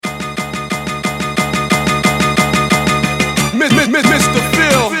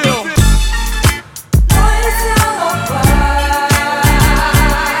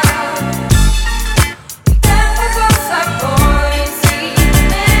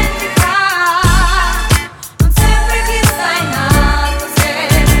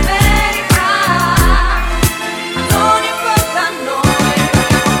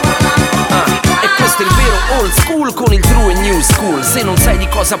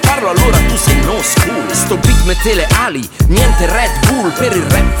senza farlo allora tu sei no school. Sto beat mette le ali, niente Red Bull. Per il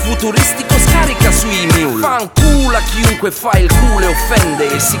rap futuristico scarica sui mule. Fanculo a chiunque fa il culo e offende,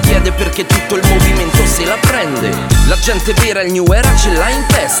 e si chiede perché tutto il movimento se la prende. La gente vera il new era ce l'ha in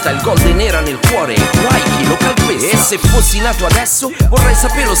testa, il golden era nel cuore e guai chi lo calpesta. E se fossi nato adesso vorrei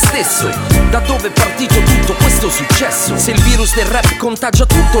sapere lo stesso, da dove è partito tutto questo successo. Se il virus del rap contagia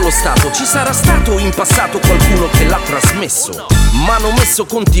tutto lo stato, ci sarà stato in passato qualcuno che l'ha trasmesso. Mano messo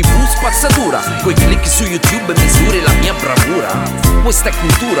con TV spazzatura, coi click su YouTube misuri la mia bravura. Questa è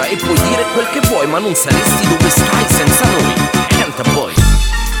cultura e puoi dire quel che vuoi, ma non saresti dove stai senza noi. Kenta boy.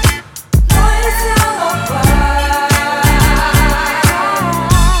 Noi restiamo qua.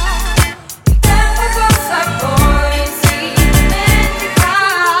 Il tempo passa e poi si dimentica.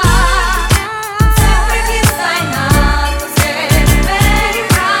 Sempre chi sta in alto se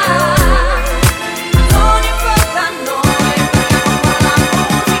merita. Non importa a noi, parliamo con la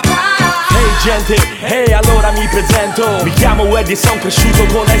musica. Hey gente, hey allora mi presento. Mi chiamo Weddy e son cresciuto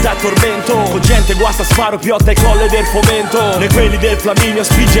con Esa Tormento. Con gente guasta, sparo, piotta e colle del fomento. Noi quelli del Flaminio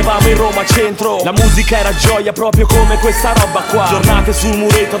spingevamo in Roma centro. La musica era gioia proprio come questa roba qua. Giornate sul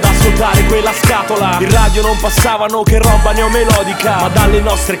muretto ad ascoltare quella scatola. In radio non passavano che roba neomelodica, ma dalle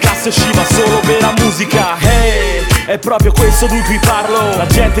nostre casse usciva solo vera musica. Hey, è proprio questo di cui parlo. La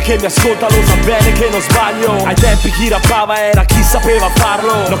gente che mi ascolta lo sa bene che non sbaglio. Ai tempi chi rappava era chi sapeva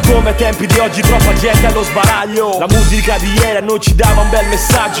farlo, non come ai tempi di oggi troppa gente allo sbaraglio. La musica di ieri a noi ci dava un bel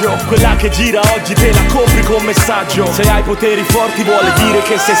messaggio, quella che gira oggi te la compri con messaggio. Se hai poteri forti vuole dire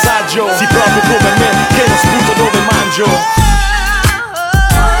che sei saggio, sì proprio come me che non sputo dove mangio.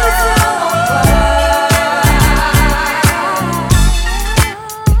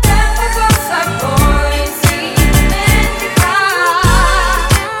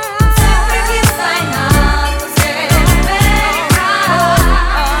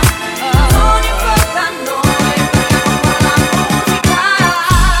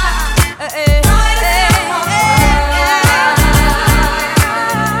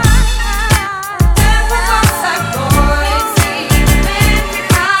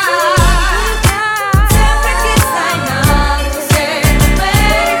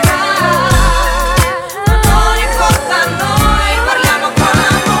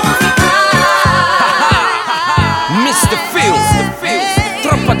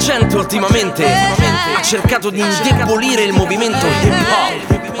 Troppa gente ultimamente ha cercato di indebolire il movimento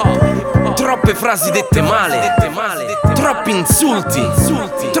hip hop. Troppe frasi dette male, troppi insulti,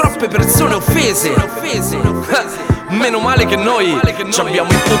 troppe persone offese. Meno male che noi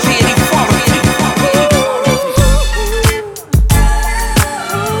abbiamo i poteri forti.